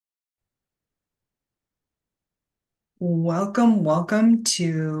Welcome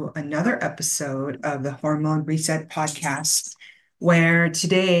to another episode of the Hormone Reset Podcast, where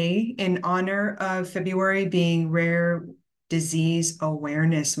today, in honor of February being Rare Disease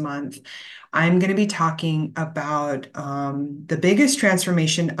Awareness Month, I'm going to be talking about the biggest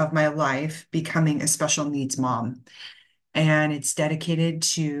transformation of my life, becoming a special needs mom. And it's dedicated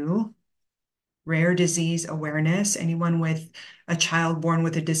to rare disease awareness. Anyone with a child born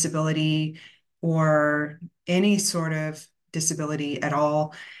with a disability or any sort of disability at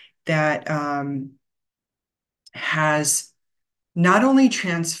all that has not only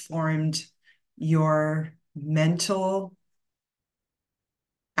transformed your mental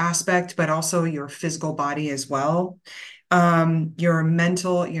aspect, but also your physical body as well. Your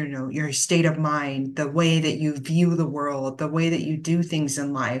mental, your state of mind, the way that you view the world, the way that you do things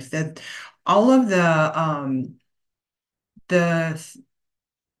in life, that all of the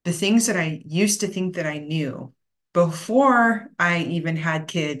the things that I used to think that I knew before I even had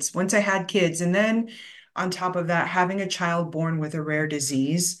kids, once I had kids, and then on top of that, having a child born with a rare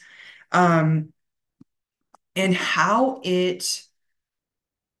disease, um, and how it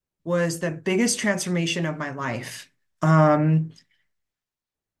was the biggest transformation of my life. Um,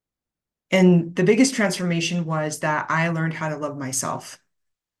 and the biggest transformation was that I learned how to love myself.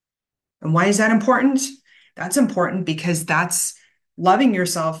 And why is that important? That's important because that's loving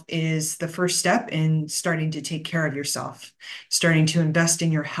yourself is the first step in starting to take care of yourself, starting to invest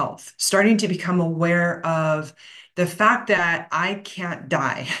in your health, starting to become aware of the fact that I can't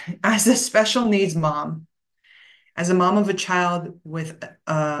die as a special needs mom. As a mom of a child with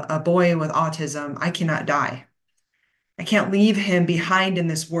a boy with autism, I cannot die. I can't leave him behind in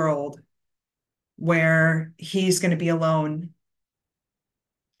this world where he's going to be alone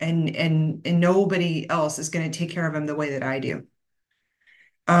and nobody else is going to take care of him the way that I do.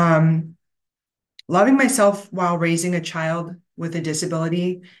 Um, Loving myself while raising a child with a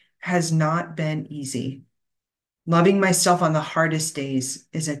disability has not been easy. Loving myself on the hardest days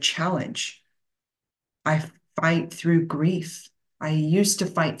is a challenge. I fight through grief. I used to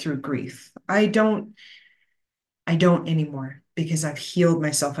fight through grief. I don't anymore because I've healed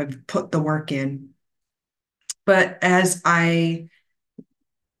myself. I've put the work in. But as I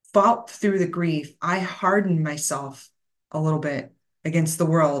fought through the grief, I hardened myself a little bit against the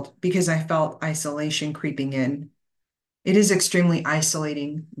world because I felt isolation creeping in. It is extremely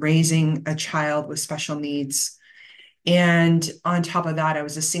isolating raising a child with special needs. And on top of that, I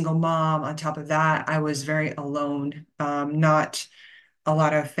was a single mom. On top of that, I was very alone, not a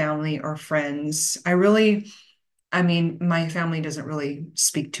lot of family or friends. I mean, my family doesn't really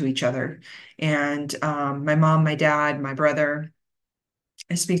speak to each other. And my mom, my dad, my brother,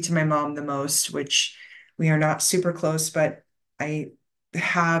 I speak to my mom the most, which we are not super close, but I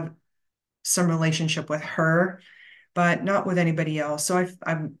have some relationship with her, but not with anybody else. So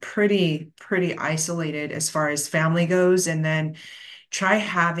I'm pretty isolated as far as family goes. And then try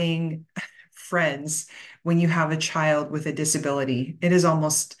having friends when you have a child with a disability. It is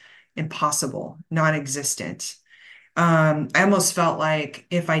almost impossible, non-existent. I almost felt like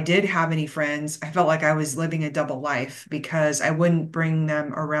if I did have any friends, I felt like I was living a double life because I wouldn't bring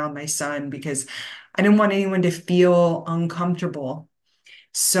them around my son because I didn't want anyone to feel uncomfortable.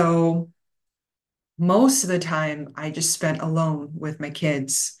 So most of the time, I just spent alone with my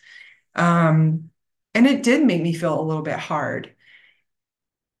kids. Um, and it did make me feel a little bit hard.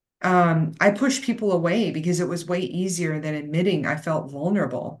 I pushed people away because it was way easier than admitting I felt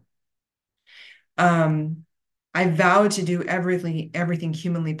vulnerable. Um, I vowed to do everything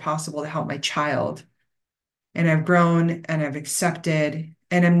humanly possible to help my child. And I've grown and I've accepted,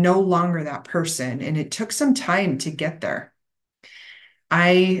 and I'm no longer that person. And it took some time to get there.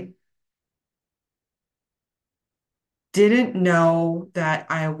 I didn't know that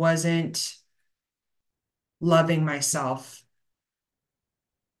I wasn't loving myself.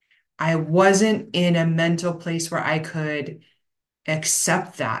 I wasn't in a mental place where I could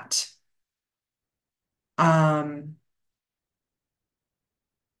accept that. Um,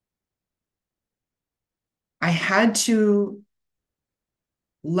 I had to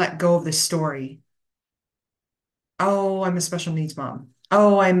let go of the story. Oh, I'm a special needs mom.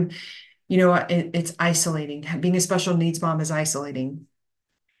 Oh, it's isolating. Being a special needs mom is isolating.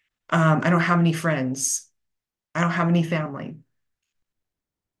 I don't have any friends. I don't have any family.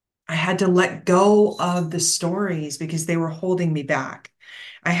 I had to let go of the stories because they were holding me back.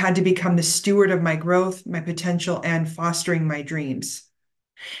 I had to become the steward of my growth, my potential, and fostering my dreams.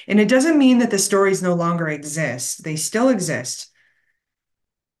 And it doesn't mean that the stories no longer exist. They still exist.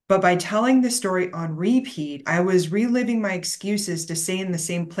 But by telling the story on repeat, I was reliving my excuses to stay in the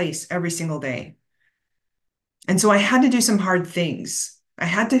same place every single day. And so I had to do some hard things. I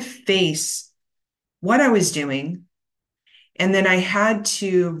had to face what I was doing. And then I had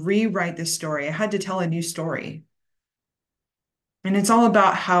to rewrite the story. I had to tell a new story. And it's all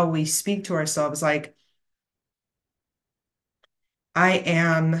about how we speak to ourselves. Like, I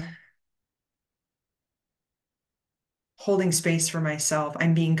am holding space for myself.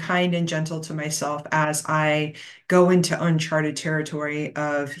 I'm being kind and gentle to myself as I go into uncharted territory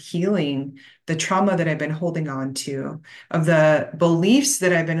of healing the trauma that I've been holding on to, of the beliefs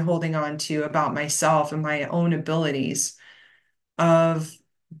that I've been holding on to about myself and my own abilities, of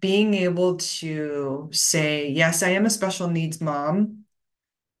being able to say, yes, I am a special needs mom.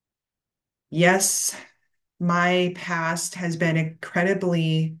 Yes, my past has been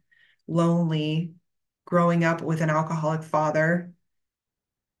incredibly lonely growing up with an alcoholic father,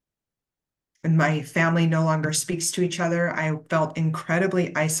 and my family no longer speaks to each other. I felt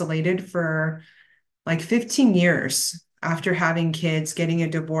incredibly isolated for like 15 years after having kids, getting a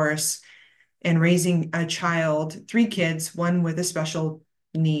divorce, and raising a child, three kids, one with a special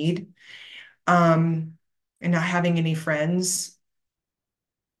need, um, and not having any friends.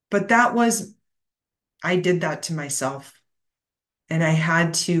 But I did that to myself. And I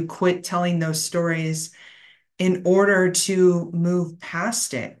had to quit telling those stories in order to move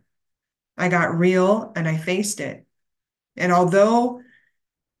past it. I got real and I faced it. And although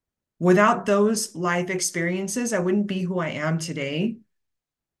without those life experiences, I wouldn't be who I am today,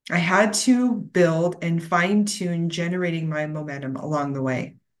 I had to build and fine tune generating my momentum along the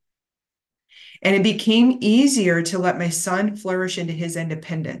way. And it became easier to let my son flourish into his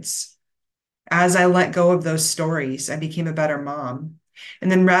independence. As I let go of those stories, I became a better mom.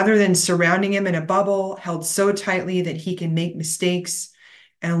 And then rather than surrounding him in a bubble held so tightly that he can make mistakes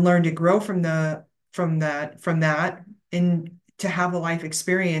and learn to grow from that and to have a life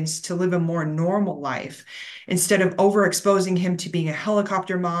experience, to live a more normal life instead of overexposing him to being a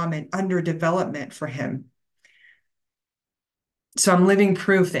helicopter mom and underdevelopment for him. So I'm living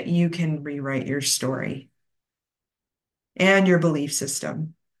proof that you can rewrite your story and your belief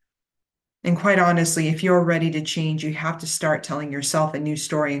system. And quite honestly, if you're ready to change, you have to start telling yourself a new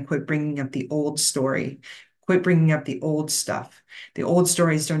story and quit bringing up the old story. Quit bringing up the old stuff. The old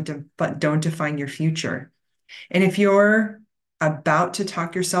stories don't define your future. And if you're about to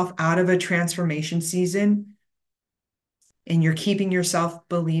talk yourself out of a transformation season and you're keeping yourself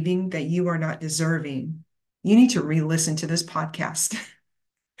believing that you are not deserving, you need to re-listen to this podcast.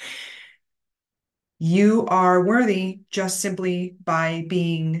 You are worthy just simply by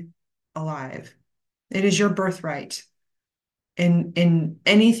being alive. It is your birthright. In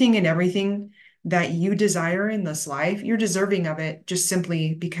anything and everything that you desire in this life, you're deserving of it just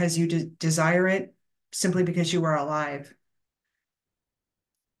simply because you desire it, simply because you are alive.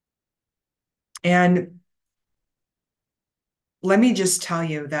 And let me just tell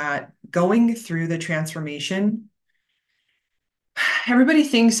you that going through the transformation, everybody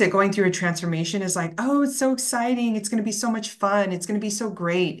thinks that going through a transformation is like, oh, it's so exciting. It's going to be so much fun. It's going to be so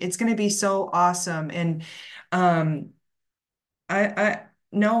great. It's going to be so awesome. And um, I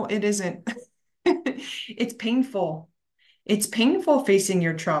no, it isn't. It's painful. It's painful facing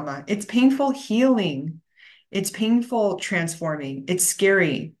your trauma. It's painful healing. It's painful transforming. It's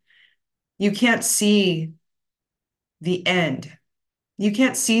scary. You can't see the end. You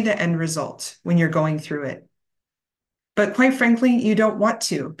can't see the end result when you're going through it. But quite frankly, you don't want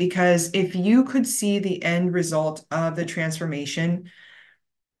to, because if you could see the end result of the transformation,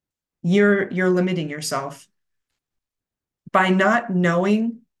 you're limiting yourself by not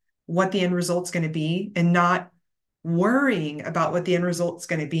knowing what the end result's going to be and not worrying about what the end result's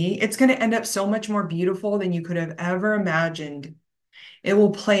going to be. It's going to end up so much more beautiful than you could have ever imagined. It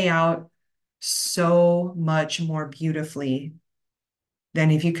will play out so much more beautifully than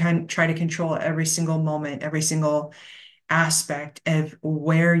if you can try to control every single moment, every single aspect of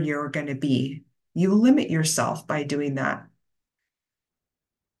where you're going to be. You limit yourself by doing that.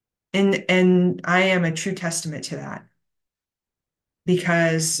 And I am a true testament to that,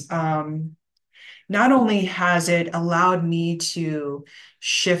 because not only has it allowed me to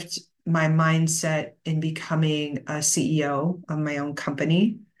shift my mindset in becoming a CEO of my own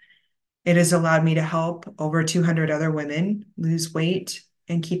company, it has allowed me to help over 200 other women lose weight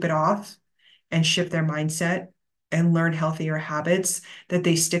and keep it off and shift their mindset and learn healthier habits that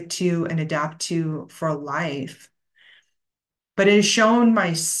they stick to and adapt to for life. But it has shown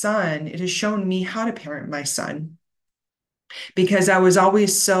me how to parent my son, because I was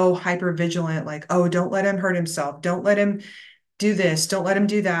always so hyper vigilant, like, oh, don't let him hurt himself. Don't let him do this. Don't let him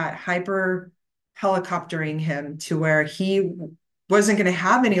do that. Hyper helicoptering him to where he wasn't going to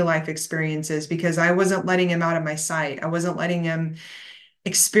have any life experiences because I wasn't letting him out of my sight. I wasn't letting him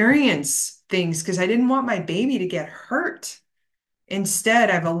experience things because I didn't want my baby to get hurt. Instead,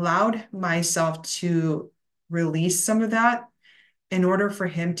 I've allowed myself to release some of that in order for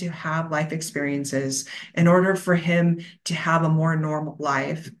him to have life experiences, in order for him to have a more normal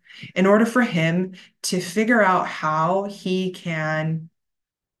life, in order for him to figure out how he can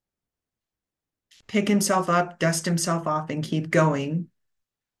pick himself up, dust himself off, and keep going,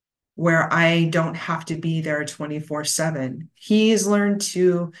 where I don't have to be there 24/7. He's learned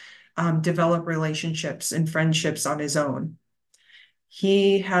to develop relationships and friendships on his own.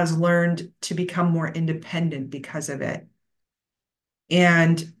 He has learned to become more independent because of it.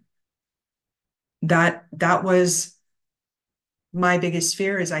 And that was my biggest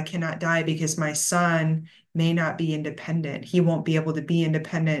fear, is I cannot die because my son may not be independent. He won't be able to be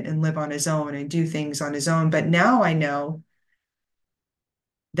independent and live on his own and do things on his own. But now I know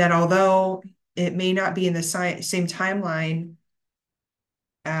that although it may not be in the same timeline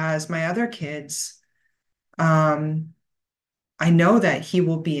as my other kids, um, I know that he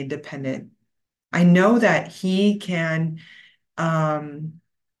will be independent. I know that he can um,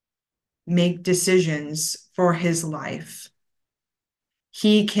 make decisions for his life.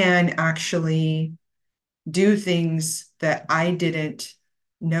 He can actually do things that I didn't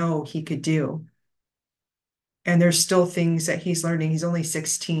know he could do. And there's still things that he's learning. He's only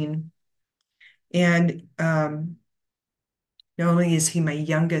 16. And not only is he my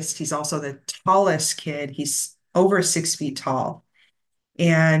youngest, he's also the tallest kid. He's over 6 feet tall.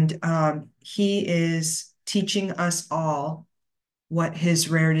 And he is teaching us all what his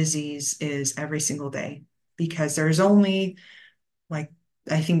rare disease is every single day, because there's only, like,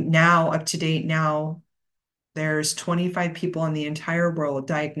 I think now, up to date now, there's 25 people in the entire world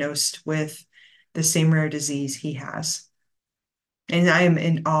diagnosed with the same rare disease he has. And I am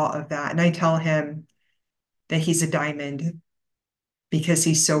in awe of that. And I tell him that he's a diamond because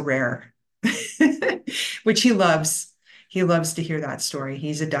he's so rare, which he loves. He loves to hear that story.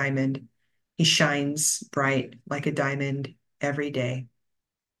 He's a diamond. He shines bright like a diamond every day.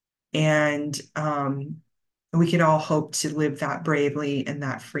 And we can all hope to live that bravely and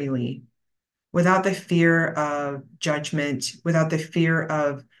that freely, without the fear of judgment, without the fear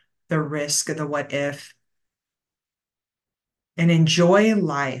of the risk of the what if, and enjoy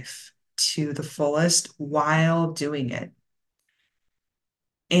life to the fullest while doing it.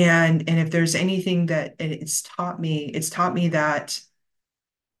 And if there's anything that it's taught me that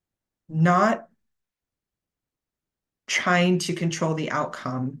not trying to control the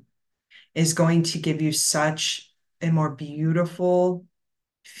outcome is going to give you such a more beautiful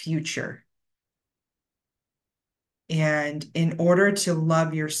future. And in order to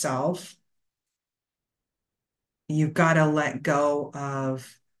love yourself, you've got to let go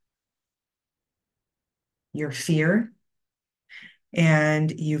of your fear, and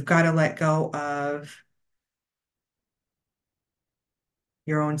you've got to let go of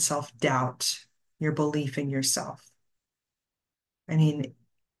your own self-doubt, your belief in yourself. I mean,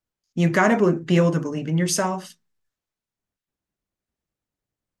 you've got to be able to believe in yourself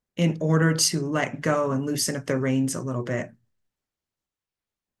in order to let go and loosen up the reins a little bit.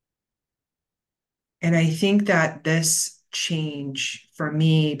 And I think that this change for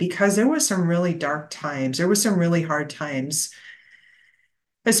me, because there was some really dark times, there was some really hard times,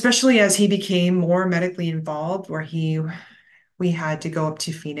 especially as he became more medically involved, where we had to go up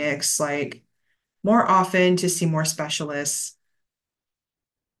to Phoenix like more often to see more specialists,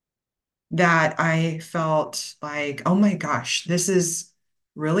 that I felt like, oh my gosh, this is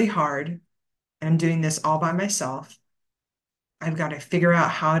really hard. And I'm doing this all by myself. I've got to figure out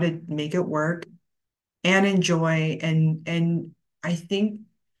how to make it work and enjoy. And I think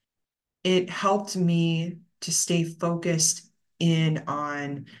it helped me to stay focused in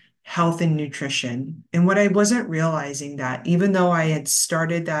on health and nutrition. And what I wasn't realizing, that even though I had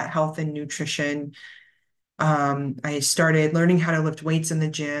started that health and nutrition, I started learning how to lift weights in the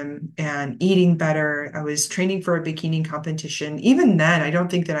gym and eating better. I was training for a bikini competition. Even then, I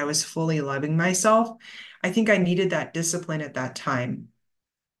don't think that I was fully loving myself. I think I needed that discipline at that time.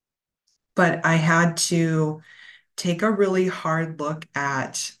 But I had to take a really hard look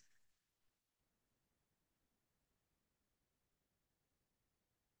at,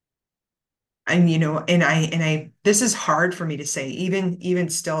 and this is hard for me to say, even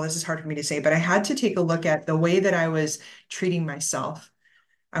still, this is hard for me to say, but I had to take a look at the way that I was treating myself.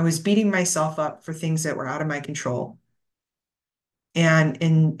 I was beating myself up for things that were out of my control. And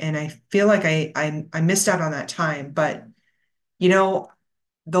I feel like I missed out on that time, but the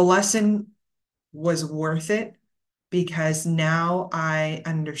lesson was worth it, because now I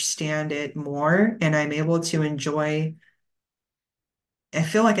understand it more and I'm able to enjoy. I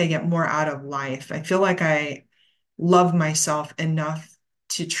feel like I get more out of life. I feel like I love myself enough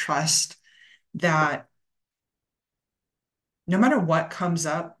to trust that no matter what comes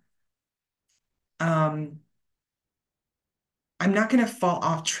up, um, I'm not going to fall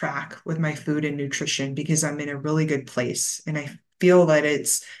off track with my food and nutrition because I'm in a really good place. And I feel that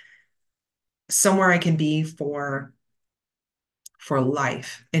it's somewhere I can be for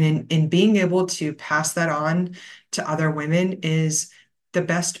life. And in being able to pass that on to other women is the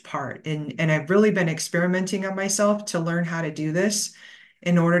best part. And I've really been experimenting on myself to learn how to do this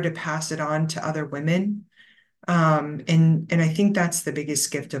in order to pass it on to other women. And I think that's the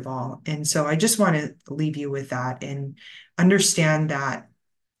biggest gift of all. And so I just want to leave you with that and understand that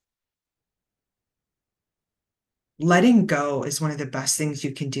letting go is one of the best things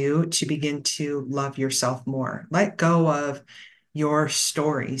you can do to begin to love yourself more. Let go of your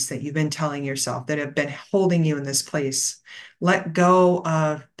stories that you've been telling yourself that have been holding you in this place. Let go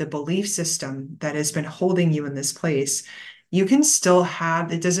of the belief system that has been holding you in this place. You can still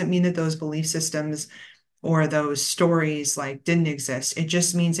have, it doesn't mean that those belief systems or those stories like didn't exist. It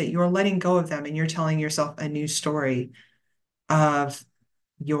just means that you're letting go of them and you're telling yourself a new story of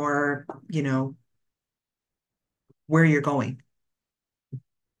your, where you're going.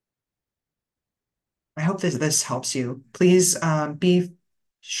 I hope this helps you. Please be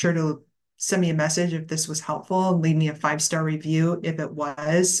sure to send me a message if this was helpful. Leave me a 5-star review if it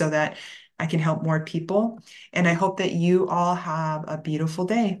was, so that I can help more people. And I hope that you all have a beautiful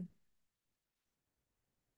day.